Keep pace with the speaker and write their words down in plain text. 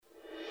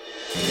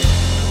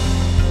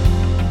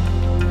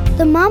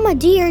The mama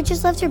deer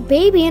just left her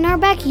baby in our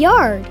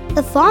backyard.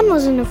 The fawn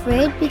wasn't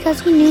afraid because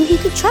he knew he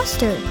could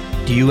trust her.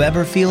 Do you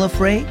ever feel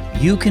afraid?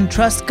 You can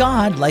trust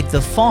God like the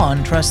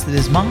fawn trusted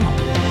his mom.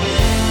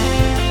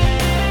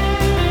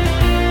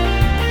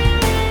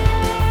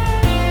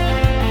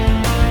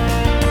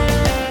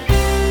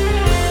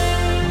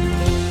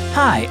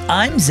 Hi,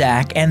 I'm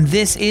Zach, and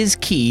this is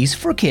Keys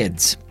for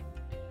Kids.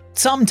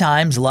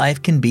 Sometimes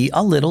life can be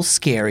a little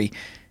scary.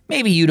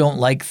 Maybe you don't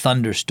like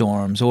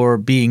thunderstorms or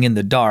being in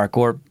the dark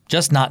or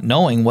just not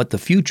knowing what the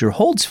future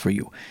holds for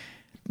you.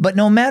 But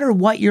no matter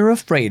what you're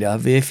afraid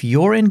of, if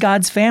you're in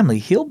God's family,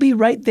 He'll be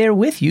right there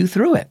with you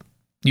through it.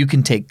 You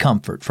can take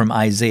comfort from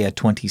Isaiah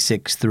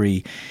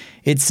 26:3.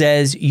 It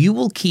says, "You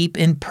will keep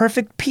in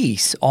perfect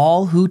peace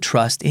all who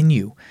trust in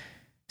you."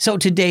 So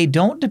today,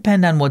 don't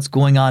depend on what's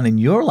going on in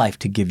your life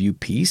to give you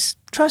peace.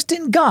 Trust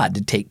in God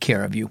to take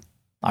care of you.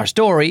 Our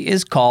story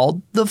is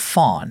called The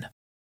Fawn.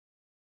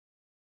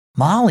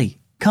 "Molly,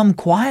 come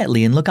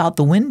quietly and look out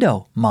the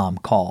window," Mom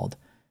called.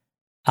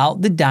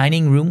 Out the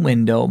dining room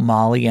window,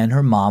 Molly and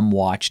her mom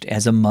watched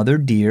as a mother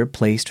deer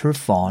placed her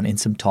fawn in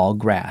some tall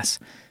grass.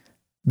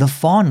 "The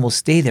fawn will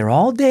stay there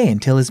all day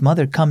until his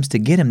mother comes to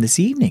get him this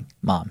evening,"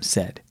 Mom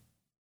said.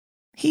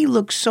 "He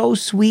looks so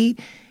sweet.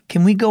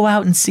 Can we go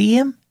out and see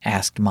him?"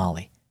 asked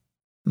Molly.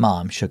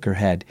 Mom shook her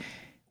head.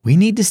 "We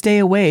need to stay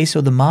away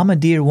so the mama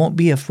deer won't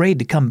be afraid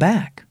to come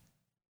back."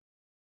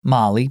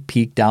 Molly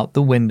peeked out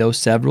the window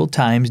several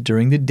times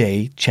during the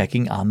day,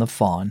 checking on the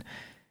fawn.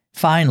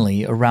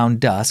 Finally,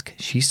 around dusk,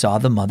 she saw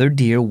the mother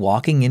deer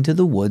walking into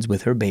the woods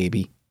with her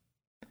baby.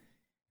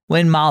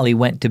 When Molly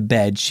went to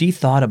bed, she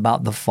thought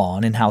about the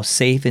fawn and how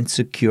safe and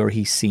secure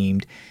he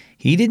seemed.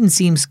 He didn't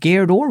seem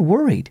scared or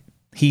worried.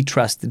 He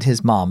trusted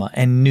his mama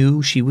and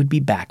knew she would be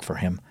back for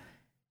him.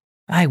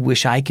 "I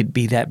wish I could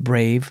be that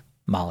brave,"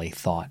 Molly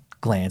thought,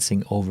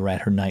 glancing over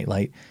at her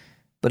nightlight.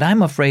 "But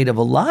I'm afraid of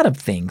a lot of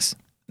things,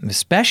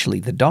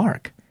 especially the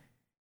dark."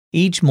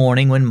 Each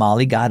morning when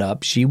Molly got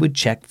up, she would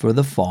check for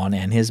the fawn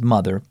and his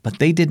mother, but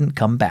they didn't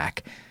come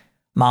back.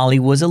 Molly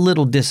was a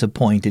little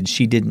disappointed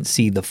she didn't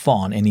see the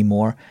fawn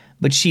anymore,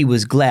 but she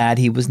was glad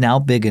he was now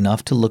big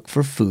enough to look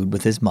for food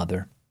with his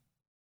mother.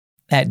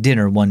 At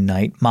dinner one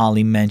night,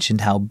 Molly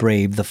mentioned how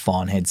brave the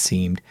fawn had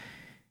seemed.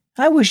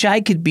 "I wish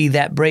I could be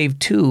that brave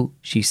too,"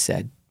 she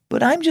said,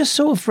 "but I'm just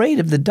so afraid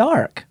of the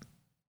dark."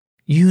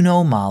 "You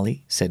know,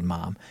 Molly," said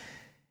Mom,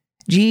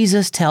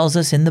 "Jesus tells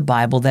us in the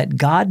Bible that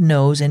God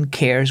knows and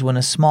cares when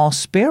a small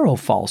sparrow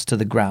falls to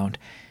the ground.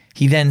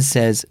 He then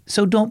says,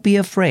 'So don't be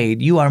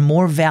afraid. You are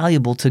more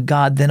valuable to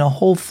God than a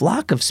whole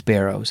flock of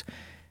sparrows.'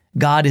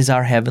 God is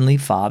our Heavenly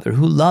Father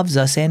who loves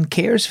us and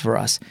cares for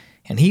us,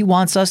 and He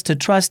wants us to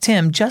trust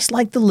Him just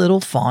like the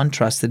little fawn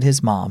trusted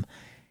his mom.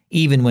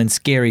 Even when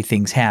scary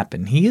things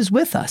happen, He is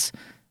with us.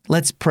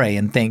 Let's pray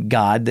and thank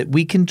God that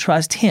we can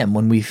trust Him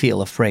when we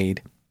feel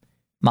afraid."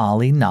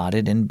 Molly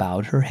nodded and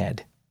bowed her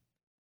head.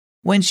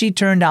 When she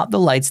turned out the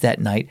lights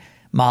that night,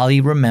 Molly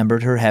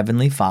remembered her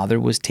Heavenly Father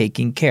was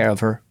taking care of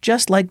her,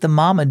 just like the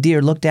mama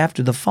deer looked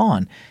after the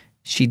fawn.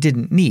 She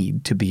didn't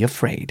need to be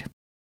afraid.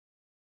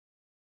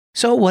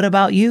 So what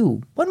about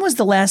you? When was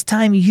the last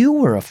time you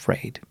were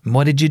afraid?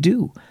 What did you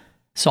do?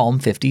 Psalm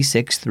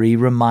 56:3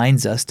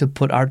 reminds us to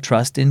put our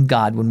trust in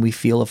God when we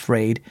feel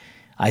afraid.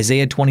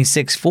 Isaiah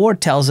 26:4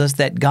 tells us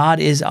that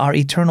God is our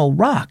eternal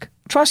rock,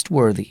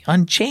 trustworthy,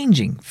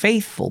 unchanging,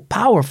 faithful,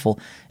 powerful,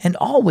 and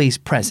always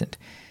present.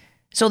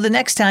 So the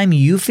next time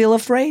you feel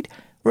afraid,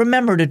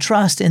 remember to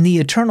trust in the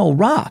eternal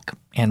rock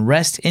and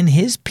rest in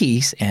His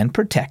peace and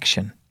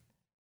protection.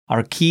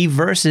 Our key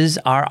verses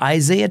are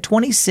Isaiah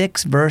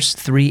 26, verse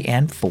 3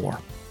 and 4.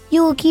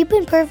 "You will keep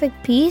in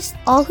perfect peace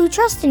all who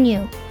trust in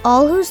you,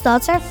 all whose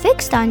thoughts are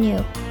fixed on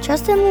you.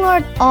 Trust in the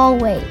Lord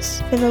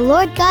always, for the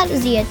Lord God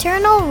is the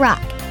eternal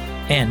rock."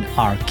 And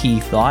our key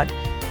thought,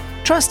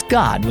 trust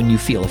God when you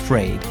feel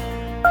afraid.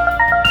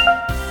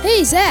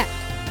 Hey, Zach,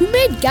 who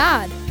made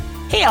God?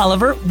 Hey,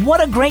 Oliver,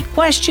 what a great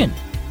question.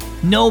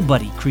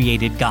 Nobody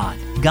created God.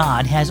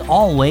 God has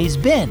always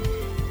been.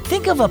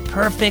 Think of a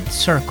perfect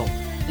circle.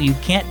 You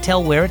can't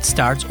tell where it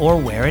starts or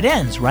where it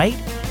ends, right?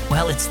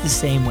 Well, it's the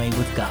same way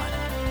with God.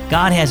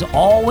 God has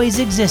always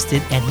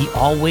existed and He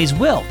always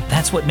will.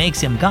 That's what makes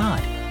Him God.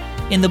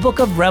 In the book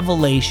of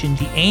Revelation,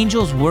 the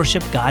angels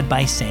worship God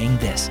by saying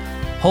this: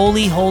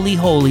 "Holy, holy,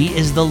 holy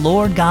is the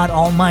Lord God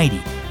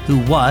Almighty, who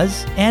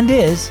was and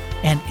is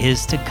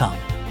to come."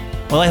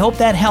 Well, I hope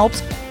that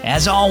helps.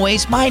 As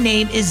always, my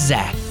name is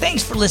Zach.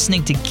 Thanks for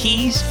listening to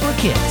Keys for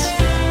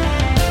Kids.